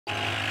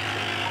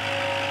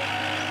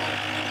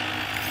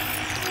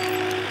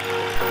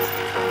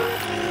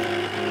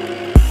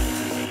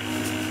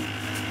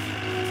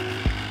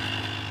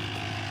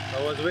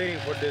was waiting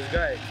for this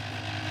guy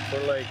for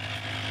like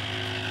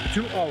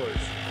 2 hours.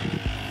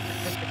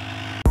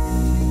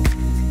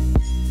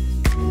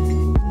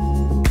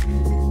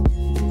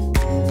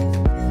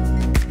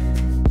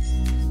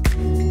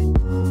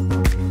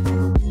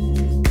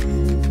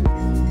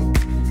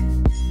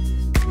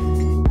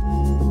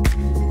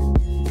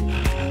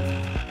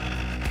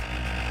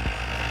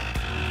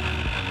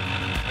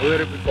 A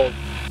little bit cold.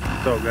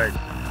 So guys,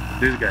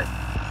 this guy,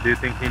 do you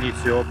think he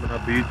needs to open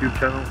up a YouTube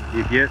channel?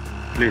 If yes,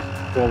 please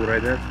follow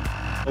right there.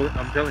 Oh,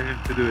 I'm telling him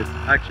to do it.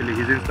 Actually,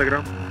 his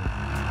Instagram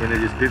in the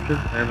description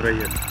and right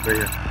here. This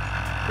is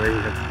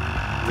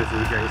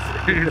the guy's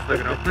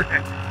Instagram.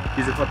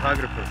 He's a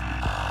photographer.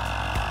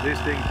 This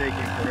thing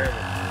taking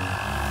forever.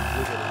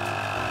 Look at it.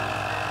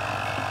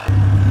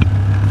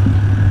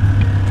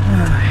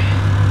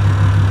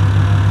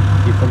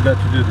 He forgot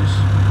to do this.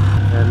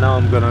 And now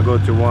I'm gonna go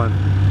to one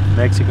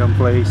Mexican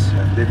place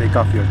and they take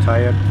off your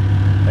tire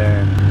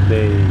and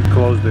they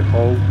close the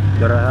hole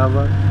that I have.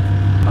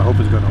 I hope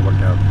it's gonna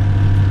work out.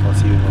 I'll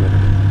see you in a little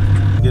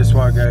bit. Guess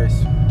what,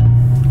 guys?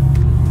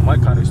 My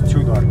car is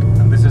too dark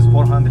and this is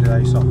 400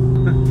 ISO.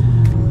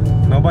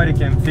 Nobody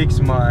can fix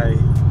my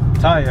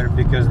tire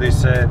because they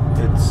said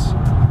it's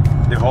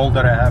the hole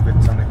that I have,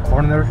 it's on the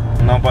corner.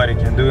 Nobody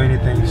can do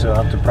anything, so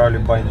I have to probably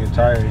buy new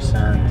tires,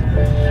 and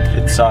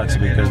it sucks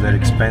because they're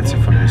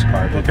expensive for this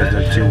car because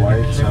they're too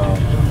wide. So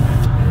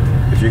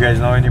if you guys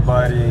know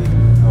anybody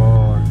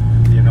or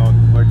you know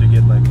where to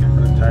get like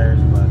good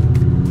tires but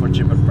for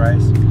cheaper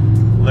price,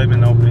 let me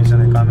know please in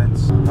the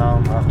comments.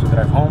 Now I have to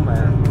drive home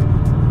and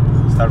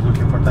start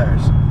looking for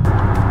tires.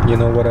 You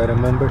know what I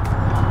remember?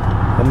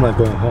 I'm not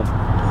going home.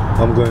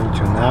 I'm going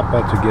to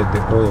Napa to get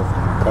the oil for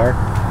my car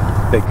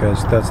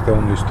because that's the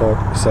only store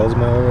that sells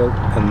my oil,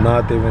 and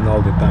not even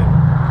all the time.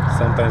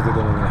 Sometimes they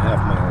don't even have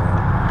my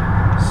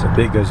oil. So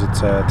because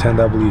it's a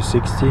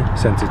 10W60,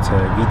 since it's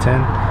a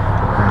V10,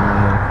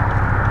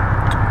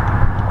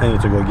 I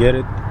need to go get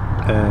it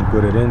and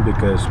put it in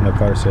because my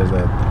car says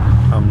that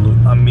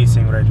I'm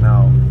missing right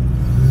now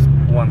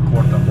 1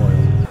 quart of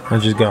oil. I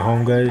just got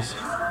home, guys.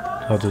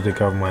 I have to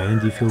take off my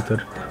Indy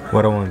filter.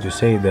 What I wanted to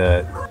say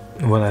that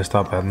when I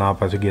stopped at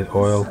Napa to get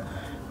oil,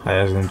 I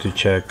asked them to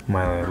check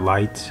my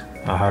lights.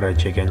 I had a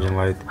check engine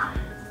light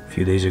a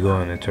few days ago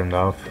and it turned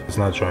off. It's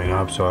not showing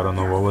up, so I don't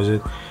know what was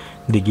it.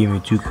 They gave me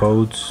 2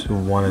 codes.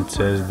 One it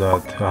says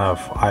that I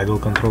have idle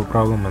control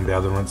problem, and the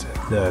other one said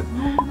that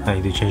I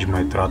need to change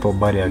my throttle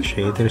body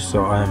actuator.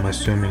 So I am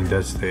assuming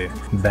that's the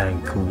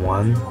bank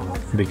 1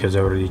 because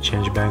I already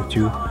changed bank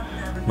 2.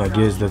 But I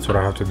guess that's what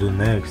I have to do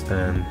next,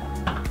 and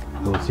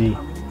we'll see.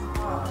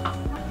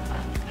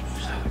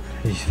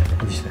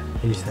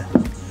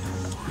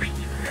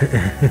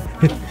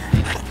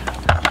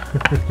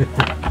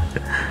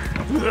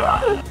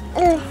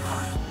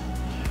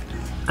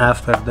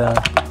 After that,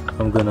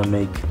 I'm gonna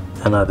make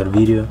another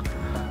video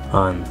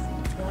on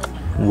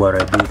what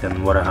I did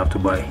and what I have to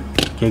buy.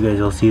 Okay guys,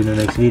 I'll see you in the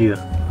next video.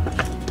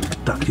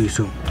 Talk to you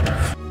soon.